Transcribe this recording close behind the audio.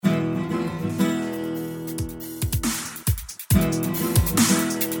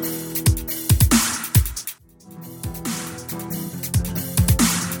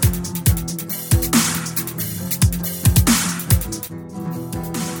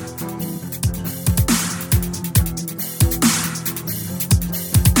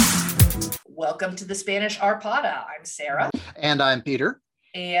Welcome to the Spanish Arpada. I'm Sarah. And I'm Peter.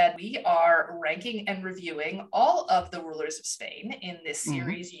 And we are ranking and reviewing all of the rulers of Spain in this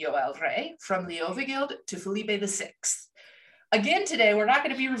series, Yo el Rey, from Leovigild to Felipe VI. Again, today, we're not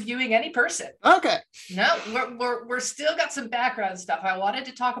going to be reviewing any person. Okay. No, we're still got some background stuff. I wanted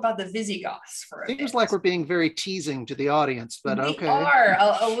to talk about the Visigoths for a bit. Seems like we're being very teasing to the audience, but okay. We are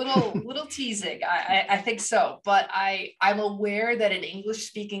a little teasing. I think so. But I'm aware that an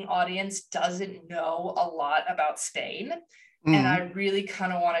English-speaking audience doesn't know a lot about Spain. And I really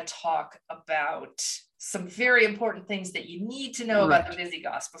kind of want to talk about some very important things that you need to know about the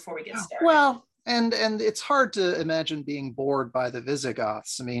Visigoths before we get started. Well, and it's hard to imagine being bored by the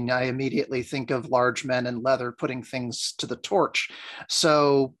Visigoths. I mean, I immediately think of large men in leather putting things to the torch.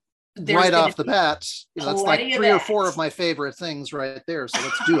 So right off the bat, that's like 3 or 4 of my favorite things right there. So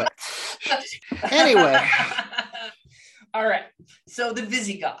let's do it. Anyway. All right. So the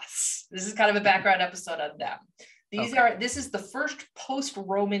Visigoths. This is kind of a background episode on them. This is the first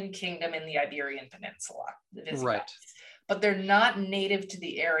post-Roman kingdom in the Iberian Peninsula, the Visigoths. Right. But they're not native to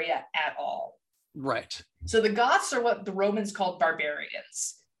the area at all. Right. So the Goths are what the Romans called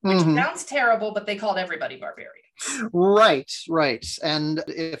barbarians, which sounds terrible, but they called everybody barbarians. Right. And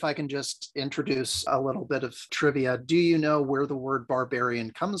if I can just introduce a little bit of trivia, do you know where the word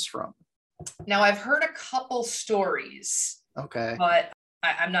barbarian comes from? Now, I've heard a couple stories. Okay. But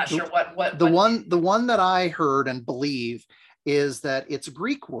I'm not sure what the one that I heard and believe is that it's a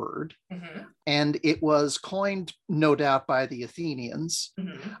Greek word, and it was coined, no doubt, by the Athenians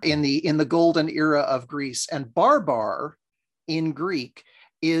in the golden era of Greece. And barbar in Greek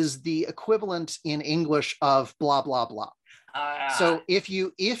is the equivalent in English of blah blah blah. So if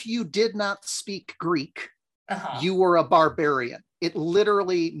you did not speak Greek, you were a barbarian. It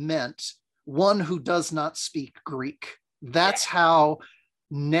literally meant one who does not speak Greek. That's how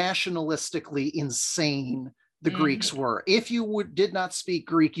nationalistically insane the Greeks were. If you did not speak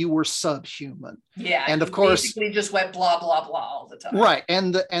Greek, you were subhuman. Yeah, and of course, basically just went blah blah blah all the time. Right,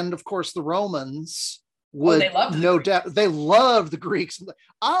 and of course the Romans would they loved the Greeks.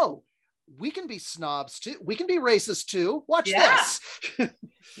 Oh, we can be snobs too. We can be racist too. Watch this.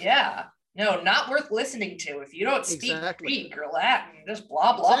 Yeah. No, not worth listening to. If you don't speak Greek or Latin, just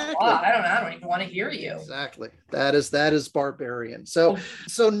blah, blah, blah. I don't even want to hear you. Exactly. That is barbarian. So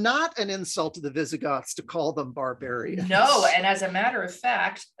not an insult to the Visigoths to call them barbarians. No, and as a matter of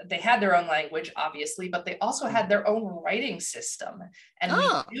fact, they had their own language, obviously, but they also had their own writing system. And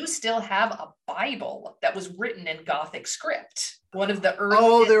we do still have a Bible that was written in Gothic script. One of the earliest...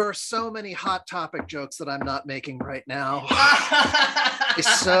 Oh, there are so many hot topic jokes that I'm not making right now. I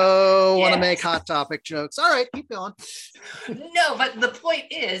so want to make hot topic jokes. All right, keep going. No, but the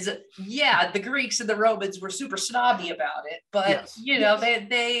point is, the Greeks and the Romans were super snobby about it, but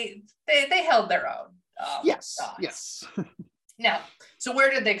they held their own. Yes. Now, so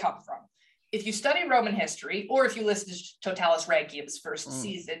where did they come from? If you study Roman history, or if you listen to Totalis Regium's first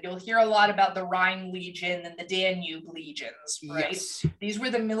season, you'll hear a lot about the Rhine Legion and the Danube Legions, right? Yes. These were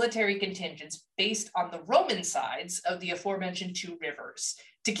the military contingents based on the Roman sides of the aforementioned 2 rivers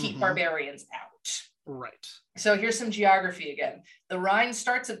to keep barbarians out. Right. So here's some geography again. The Rhine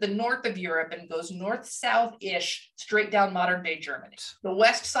starts at the north of Europe and goes north-south-ish straight down modern-day Germany. The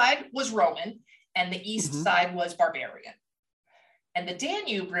west side was Roman, and the east side was barbarian. And the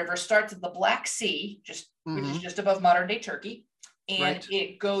Danube River starts at the Black Sea, which is just above modern-day Turkey, and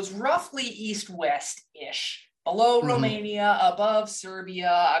it goes roughly east-west-ish, below Romania, above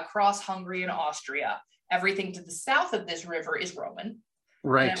Serbia, across Hungary and Austria. Everything to the south of this river is Roman,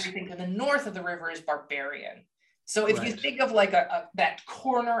 and everything to the north of the river is barbarian. So if you think of like that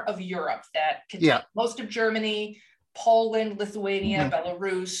corner of Europe that contains most of Germany, Poland, Lithuania,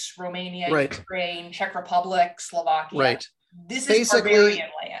 Belarus, Romania, Ukraine, Czech Republic, Slovakia. This is barbarian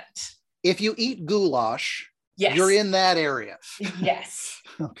land. If you eat goulash, you're in that area. Yes.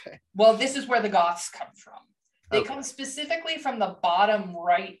 Okay. Well, this is where the Goths come from. They come specifically from the bottom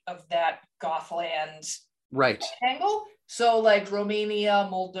right of that Gothland rectangle. So like Romania,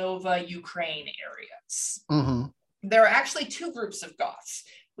 Moldova, Ukraine areas. There are actually 2 groups of Goths.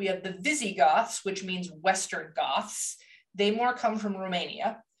 We have the Visigoths, which means Western Goths. They more come from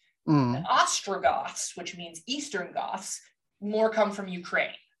Romania. The Ostrogoths, which means Eastern Goths, more come from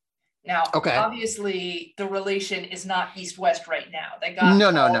Ukraine. Now, obviously, the relation is not east-west right now. They got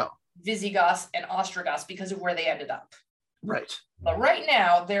no. Visigoths and Ostrogoths because of where they ended up. Right. But right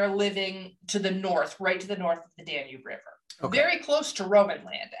now, they're living to the north, right to the north of the Danube River. Very close to Roman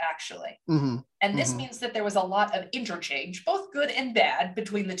land, actually. And this means that there was a lot of interchange, both good and bad,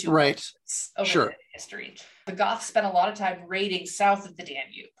 between the 2 over history. The Goths spent a lot of time raiding south of the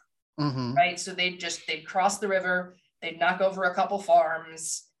Danube. right? So they'd cross the river, they'd knock over a couple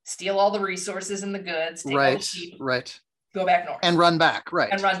farms, steal all the resources and the goods, take all the sheep, go back north. And run back, right.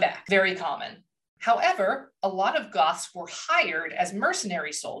 And run back, very common. However, a lot of Goths were hired as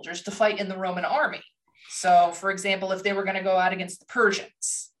mercenary soldiers to fight in the Roman army. So, for example, if they were going to go out against the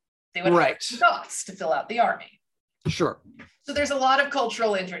Persians, they would hire Goths to fill out the army. Sure. So there's a lot of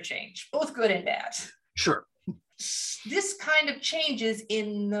cultural interchange, both good and bad. Sure. This kind of changes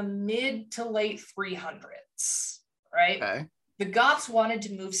in the mid to late 300s, right? Okay. The Goths wanted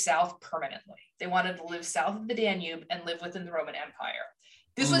to move south permanently. They wanted to live south of the Danube and live within the Roman Empire.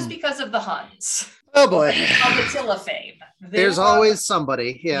 This was because of the Huns. Oh boy. Of Attila fame. There's always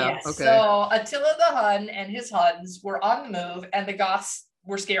somebody. Yeah. Yes. Okay. So Attila the Hun and his Huns were on the move, and the Goths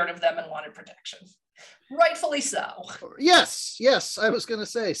were scared of them and wanted protection. Rightfully so. Yes. I was going to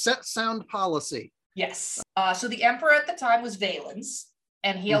say, sound policy. Yes. So the emperor at the time was Valens,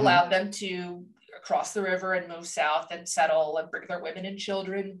 and he allowed them to cross the river and move south and settle and bring their women and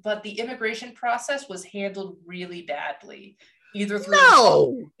children. But the immigration process was handled really badly. Either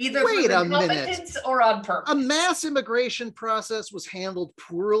through incompetence or on purpose. A mass immigration process was handled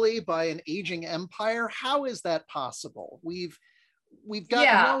poorly by an aging empire. How is that possible? We've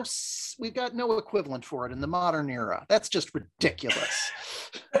got no equivalent for it in the modern era. That's just ridiculous.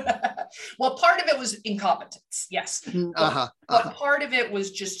 Well, part of it was incompetence, yes. But part of it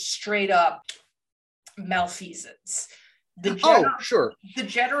was just straight up malfeasance. The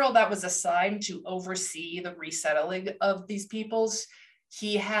general that was assigned to oversee the resettling of these peoples,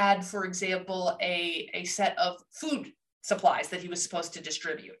 he had, for example, a set of food supplies that he was supposed to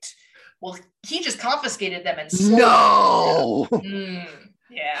distribute. Well, he just confiscated them and sold them.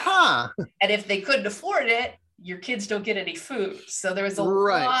 Yeah. Huh. And if they couldn't afford it, your kids don't get any food. So there was a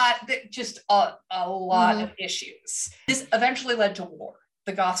lot of issues. This eventually led to war.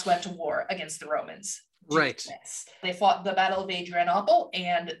 The Goths went to war against the Romans. Right. They fought the Battle of Adrianople,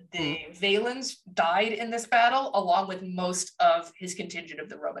 and the Valens died in this battle, along with most of his contingent of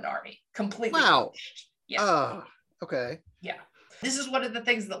the Roman army. Completely. Wow. Yeah. Okay. Yeah. This is one of the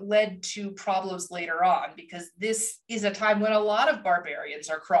things that led to problems later on, because this is a time when a lot of barbarians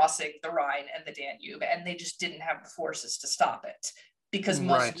are crossing the Rhine and the Danube, and they just didn't have the forces to stop it, because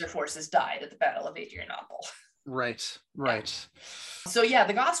most of their forces died at the Battle of Adrianople. Right. So yeah,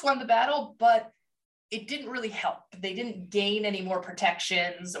 the Goths won the battle, but it didn't really help. They didn't gain any more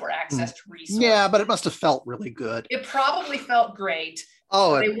protections or access to resources. Yeah, but it must have felt really good. It probably felt great.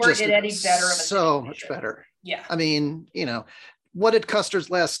 Oh, they weren't get any better of a so much better. Yeah. I mean, what did Custer's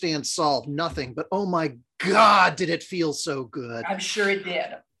Last Stand solve? Nothing, but oh my God, did it feel so good. I'm sure it did.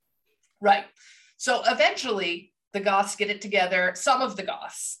 Right. So eventually the Goths get it together, some of the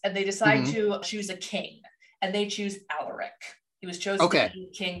Goths, and they decide to choose a king, and they choose Alaric. He was chosen to be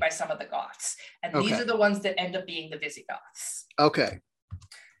king by some of the Goths. And these are the ones that end up being the Visigoths. Okay.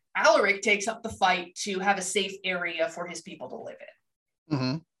 Alaric takes up the fight to have a safe area for his people to live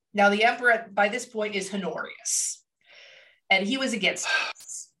in. Now, the emperor by this point is Honorius. And he was against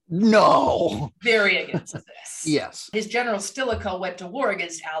this. No. Very against this. Yes. His general Stilicho went to war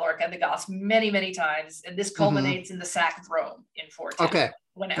against Alaric and the Goths many, many times. And this culminates in the sack of Rome in 410.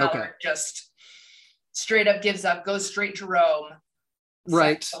 When Alaric just straight up gives up, goes straight to Rome,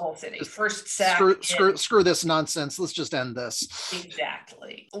 right? The whole city. First sack. Screw this nonsense. Let's just end this.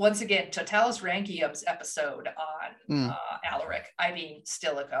 Exactly. Once again, Totalis Rankium's episode on Alaric, I mean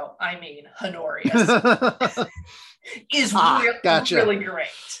Stilicho, I mean Honorius, is really great.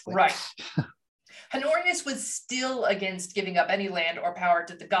 Right. Honorius was still against giving up any land or power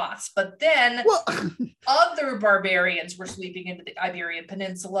to the Goths, but then other barbarians were sweeping into the Iberian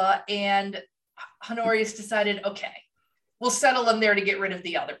Peninsula, and Honorius decided, okay, we'll settle them there to get rid of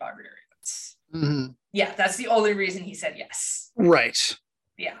the other barbarians. Yeah, that's the only reason he said yes. Right.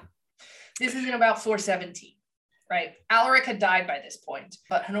 Yeah. This is in about 417, right? Alaric had died by this point,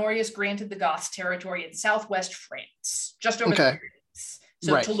 but Honorius granted the Goths territory in southwest France, just over the Pyrenees.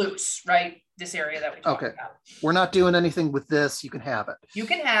 So Toulouse, right? This area that we talked about. We're not doing anything with this. You can have it. You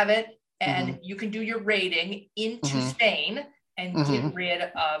can have it, and you can do your raiding into Spain and get rid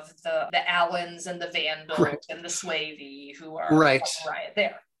of the Alans and the Vandals and the Suevi who are riot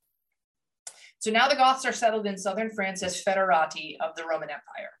there. So now the Goths are settled in southern France as federati of the Roman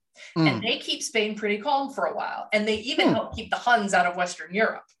Empire. And they keep Spain pretty calm for a while. And they even help keep the Huns out of Western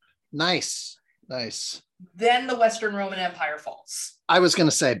Europe. Nice. Then the Western Roman Empire falls. I was going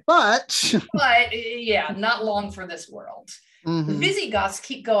to say, but yeah, not long for this world. The Visigoths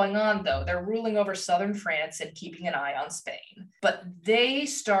keep going on, though. They're ruling over southern France and keeping an eye on Spain. But they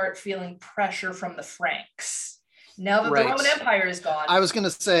start feeling pressure from the Franks. Now that the Right. Roman Empire is gone, I was going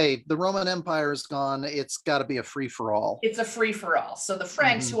to say the Roman Empire is gone. It's got to be a free for all. it's a free for all. So the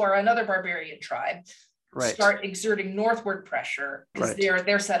Franks, who are another barbarian tribe, Right. start exerting northward pressure because Right.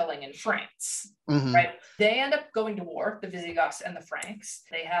 they're settling in France. Mhm. Right. They end up going to war, the Visigoths and the Franks.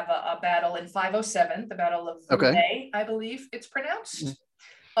 They have a battle in 507, the Battle of Vouillé, I believe it's pronounced. Mhm.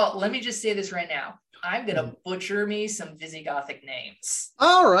 Oh, let me just say this right now. I'm gonna butcher me some Visigothic names.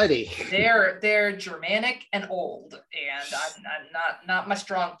 All righty. They're Germanic and old, and I'm not my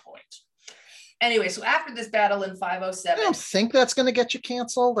strong point. Anyway, so after this battle in 507, I don't think that's going to get you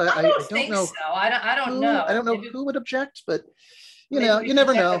canceled. I don't think know. so. I don't know. I don't know Maybe, who would object, but you maybe know, we you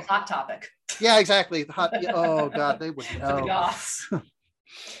never check know. the Hot Topic. Yeah, exactly. The hot. Oh God, they would know. For the Goths.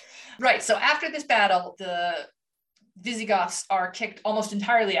 Right. So after this battle, the Visigoths are kicked almost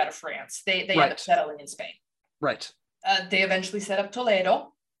entirely out of France. They end up settling in Spain. Right. They eventually set up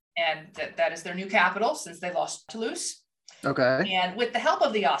Toledo, and that is their new capital since they lost Toulouse. Okay. And with the help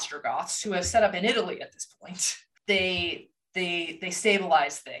of the Ostrogoths, who have set up in Italy at this point, they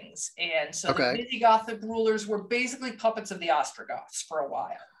stabilize things. And so the Visigothic rulers were basically puppets of the Ostrogoths for a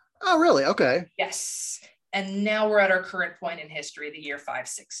while. Oh, really? Okay. Yes. And now we're at our current point in history, the year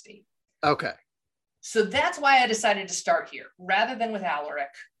 560. Okay. So that's why I decided to start here, rather than with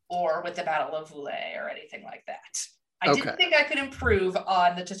Alaric or with the Battle of Vouillé or anything like that. I didn't think I could improve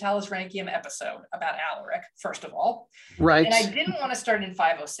on the Totalis Rankium episode about Alaric, first of all. Right. And I didn't want to start in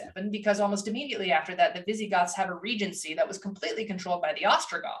 507 because almost immediately after that, the Visigoths have a regency that was completely controlled by the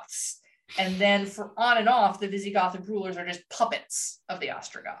Ostrogoths. And then on and off, the Visigothic rulers are just puppets of the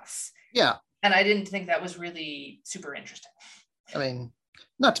Ostrogoths. Yeah. And I didn't think that was really super interesting. I mean,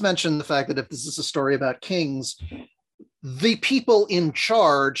 not to mention the fact that if this is a story about kings, the people in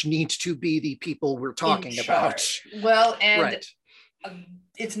charge need to be the people we're talking about. Well, and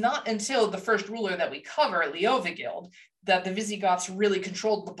it's not until the first ruler that we cover, Leovigild, that the Visigoths really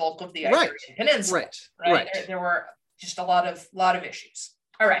controlled the bulk of the Iberian Peninsula. Right. There were just a lot of issues.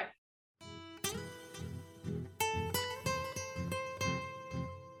 All right.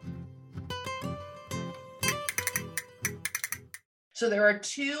 So there are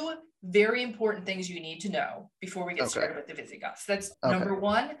two very important things you need to know before we get started with the Visigoths. That's number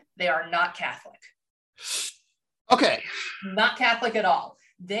one, they are not Catholic. Okay. Not Catholic at all.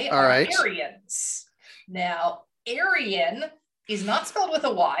 They are Arians. Now, Arian is not spelled with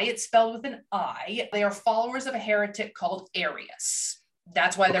a Y, it's spelled with an I. They are followers of a heretic called Arius.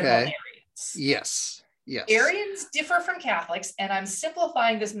 That's why they're called Arians. Yes. Arians differ from Catholics, and I'm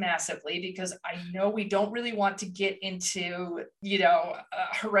simplifying this massively because I know we don't really want to get into,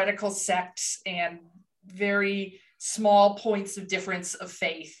 heretical sects and very small points of difference of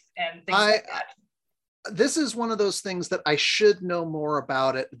faith and things like that. This is one of those things that I should know more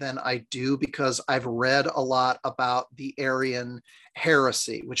about it than I do because I've read a lot about the Arian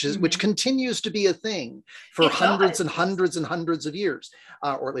heresy, which continues to be a thing for hundreds and hundreds and hundreds of years,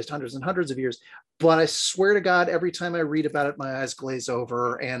 or at least hundreds and hundreds of years. But I swear to God, every time I read about it, my eyes glaze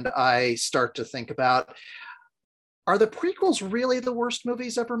over and I start to think about, are the prequels really the worst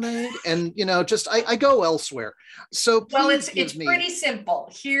movies ever made? And, I go elsewhere. So it's pretty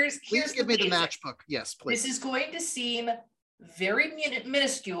simple. Please give me the matchbook. Yes, please. This is going to seem very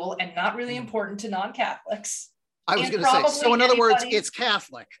minuscule and not really important to non-Catholics. I was going to say, so in other words, it's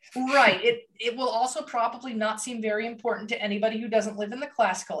Catholic. Right. It will also probably not seem very important to anybody who doesn't live in the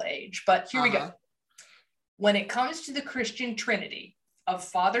classical age, but here we go. When it comes to the Christian Trinity of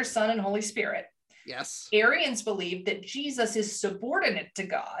Father, Son, and Holy Spirit, Arians believe that Jesus is subordinate to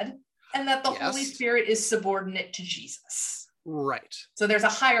God and that the Holy Spirit is subordinate to Jesus. Right. So there's a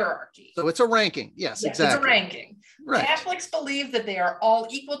hierarchy. So it's a ranking. Yes, exactly. It's a ranking. Right. Catholics believe that they are all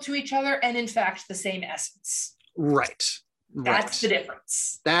equal to each other and in fact the same essence. Right. That's the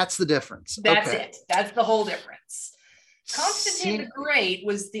difference. That's the difference. That's it. That's the whole difference. Constantine the Great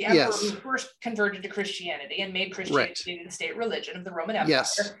was the emperor who first converted to Christianity and made Christianity the state religion of the Roman Empire.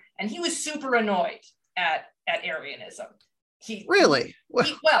 And he was super annoyed at Arianism.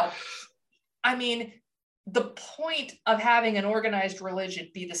 The point of having an organized religion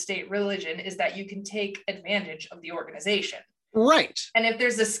be the state religion is that you can take advantage of the organization. Right. And if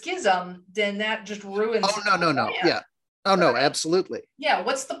there's a schism, then that just ruins. Oh, no. Yeah. Oh, no, absolutely. Yeah.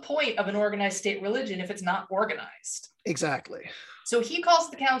 What's the point of an organized state religion if it's not organized? Exactly. So he calls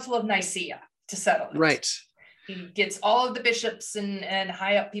the Council of Nicaea to settle it. Right. He gets all of the bishops and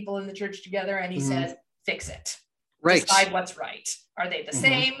high up people in the church together and he says, fix it. Right. Decide what's right. Are they the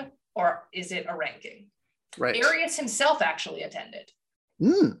same or is it a ranking? Right. Arius himself actually attended.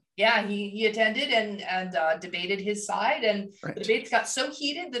 Yeah, he attended and debated his side, and the debates got so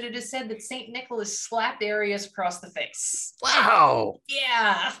heated that it is said that St. Nicholas slapped Arius across the face. Wow.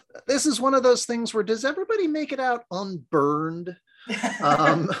 Yeah. This is one of those things where, does everybody make it out unburned?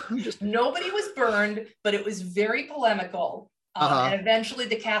 Nobody was burned, but it was very polemical. And eventually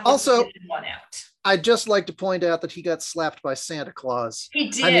the Catholic religion won out. I'd just like to point out that he got slapped by Santa Claus. He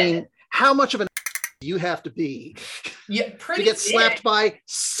did. I mean, how much of an you have to be to get slapped by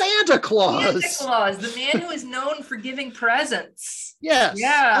Santa Claus? Santa Claus, the man who is known for giving presents. Yes.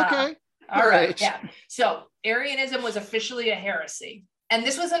 Yeah. Okay. All right. Yeah. So Arianism was officially a heresy. And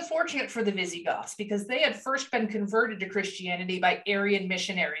this was unfortunate for the Visigoths because they had first been converted to Christianity by Arian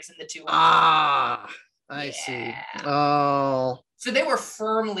missionaries in the 200s. I see. Oh. So they were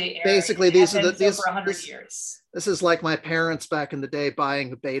firmly Arian. Basically, these are for 100 years. This is like my parents back in the day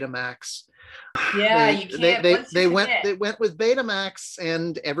buying a Betamax. Yeah, you can't. They went with Betamax,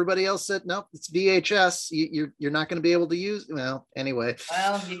 and everybody else said, nope, it's VHS. You're not going to be able to use. Well, anyway.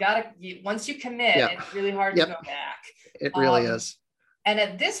 Well, once you commit, it's really hard to go back. It really is. And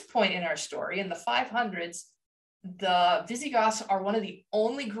at this point in our story, in the 500s, the Visigoths are one of the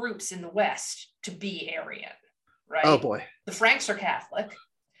only groups in the West to be Arian, right? Oh boy. The Franks are Catholic.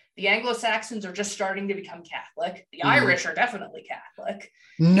 The Anglo-Saxons are just starting to become Catholic. The Irish are definitely Catholic.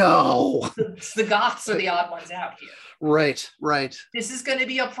 No. The Goths are the odd ones out here. Right. This is going to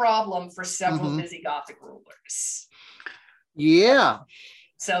be a problem for several Visigothic rulers. Yeah.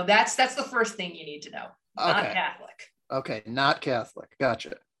 So that's the first thing you need to know. Not Catholic. Okay, not Catholic.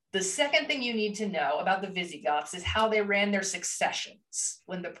 Gotcha. The second thing you need to know about the Visigoths is how they ran their successions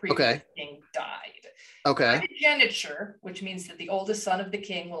when the previous king died. Primogeniture, which means that the oldest son of the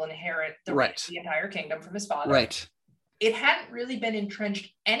king will inherit the entire kingdom from his father. Right. It hadn't really been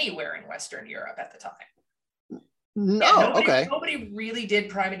entrenched anywhere in Western Europe at the time. No, nobody really did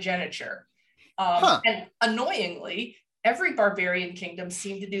primogeniture. And annoyingly, every barbarian kingdom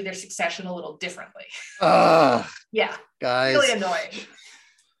seemed to do their succession a little differently. Yeah, guys, really annoying.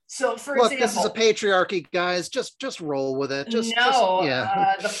 So, for example, this is a patriarchy, guys. Just roll with it.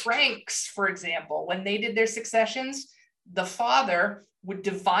 The Franks, for example, when they did their successions, the father would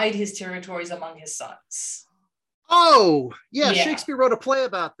divide his territories among his sons. Oh, yeah, Shakespeare wrote a play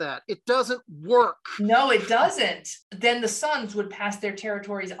about that. It doesn't work. No, it doesn't. Then the sons would pass their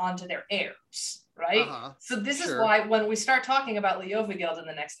territories on to their heirs, right? So this is why when we start talking about Leovigild in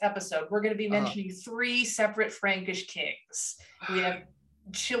the next episode, we're going to be mentioning three separate Frankish kings. We have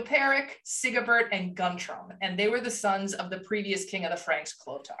Chilperic, Sigebert, and Guntram, and they were the sons of the previous king of the Franks,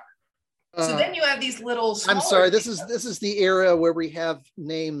 Clotaire. So then you have these little. I'm sorry. This is the era where we have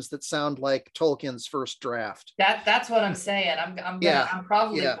names that sound like Tolkien's first draft. That's what I'm saying. I'm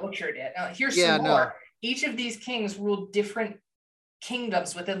probably butchered it. Here's some more. Each of these kings ruled different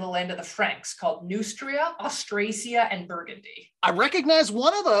kingdoms within the land of the Franks called Neustria, Austrasia, and Burgundy. I recognize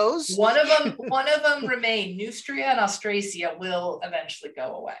one of those. One of them remain. Neustria and Austrasia will eventually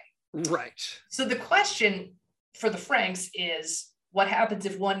go away. Right. So the question for the Franks is, what happens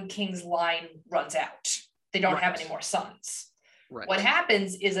if one king's line runs out? They don't have any more sons. Right. What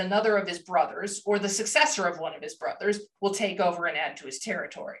happens is another of his brothers, or the successor of one of his brothers, will take over and add to his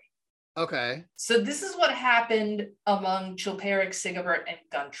territory. Okay. So this is what happened among Chilperic, Sigebert, and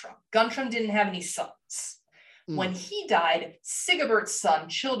Guntram. Guntram didn't have any sons. When he died, Sigebert's son,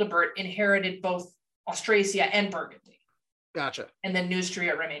 Childebert, inherited both Austrasia and Burgundy. Gotcha. And then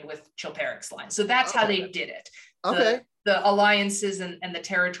Neustria remained with Chilperic's line. So that's how they did it. Okay. The alliances and the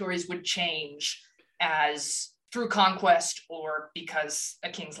territories would change as through conquest or because a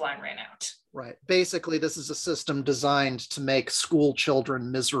king's line ran out. Right. Basically, this is a system designed to make school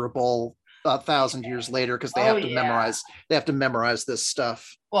children miserable 1,000 years later because they have to memorize. They have to memorize this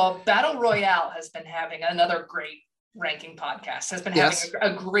stuff. Well, Battle Royale has been having another great ranking podcast. Has been having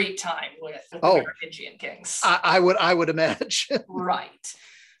a great time with the Merovingian kings. I would imagine. Right.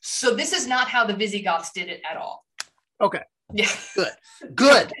 So this is not how the Visigoths did it at all. Okay. Yeah.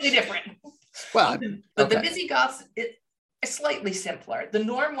 Good. Completely different. Well, but the Visigoths is slightly simpler. The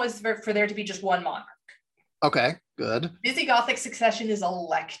norm was for there to be just one monarch. Okay, good. Visigothic succession is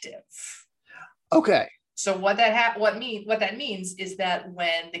elective. Okay. So what that means is that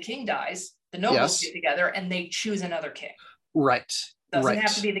when the king dies, the nobles get together and they choose another king. Right. Doesn't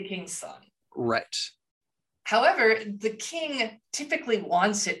have to be the king's son. Right. However, the king typically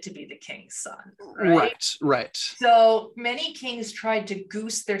wants it to be the king's son, right? Right. So many kings tried to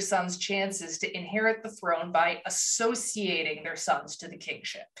goose their sons' chances to inherit the throne by associating their sons to the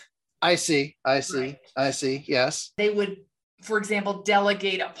kingship. I see. Yes. They would, for example,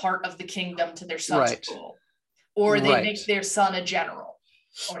 delegate a part of the kingdom to their son's rule, or they make their son a general.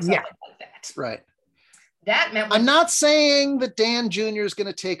 or something like that. Right. That meant I'm not saying that Dan Jr. is going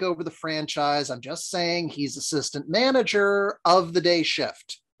to take over the franchise. I'm just saying he's assistant manager of the day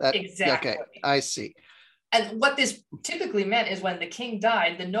shift. Exactly. Okay, I see. And what this typically meant is when the king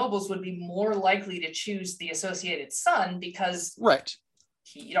died, the nobles would be more likely to choose the associated son because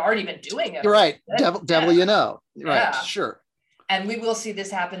he'd already been doing it. You're right. Devil, you know. Right, sure. And we will see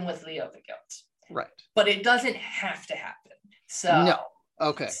this happen with Leovigild. Right. But it doesn't have to happen. So no.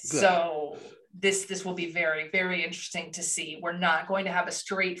 Okay, good. So this will be very, very interesting to see. We're not going to have a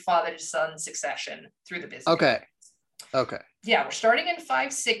straight father to son succession through the Visigoths. Okay. Yeah, we're starting in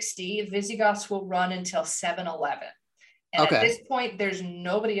 560. Visigoths will run until 711. And at this point, there's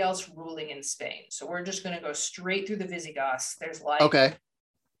nobody else ruling in Spain. So we're just going to go straight through the Visigoths. There's like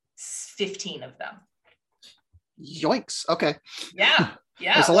 15 of them. Yoinks. Okay. Yeah.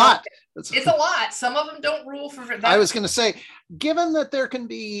 It's a lot. It's a lot. Some of them don't rule for that. I was going to say, given that there can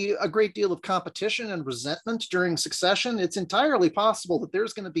be a great deal of competition and resentment during succession, it's entirely possible that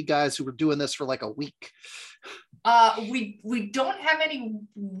there's going to be guys who are doing this for like a week. We don't have any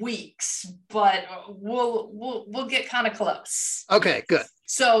weeks, but we'll get kind of close. Okay, good.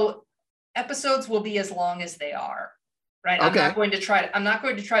 So episodes will be as long as they are. Right. I'm not going to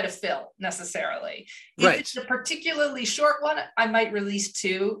try to fill necessarily. If it's a particularly short one, I might release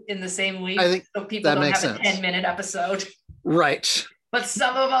 2 in the same week. I think so people don't have a 10-minute episode. Right. But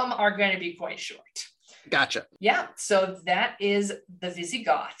some of them are going to be quite short. Gotcha. Yeah. So that is the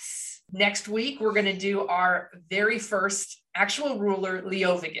Visigoths. Next week, we're going to do our very first actual ruler,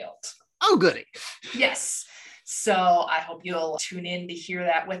 Leovigild. Oh, goody. Yes. So I hope you'll tune in to hear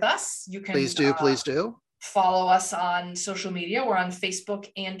that with us. You can please do. Follow us on social media. We're on Facebook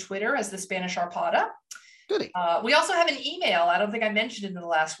and Twitter as the Spanish Arpada. Goody. We also have an email. I don't think I mentioned in the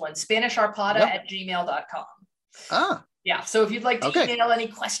last one, SpanishArpada@gmail.com. Ah. Yeah. So if you'd like to email any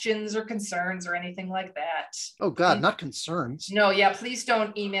questions or concerns or anything like that. Oh God, not concerns. No, yeah. Please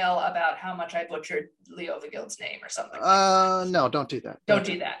don't email about how much I butchered Leovigild's name or something. No, don't do that. Don't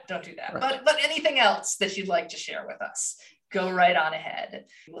do that. Right. But anything else that you'd like to share with us, go right on ahead.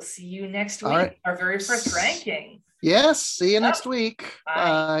 We'll see you next week. Our very first ranking. Yes. See you next week.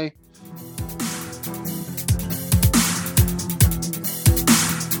 Bye. Bye.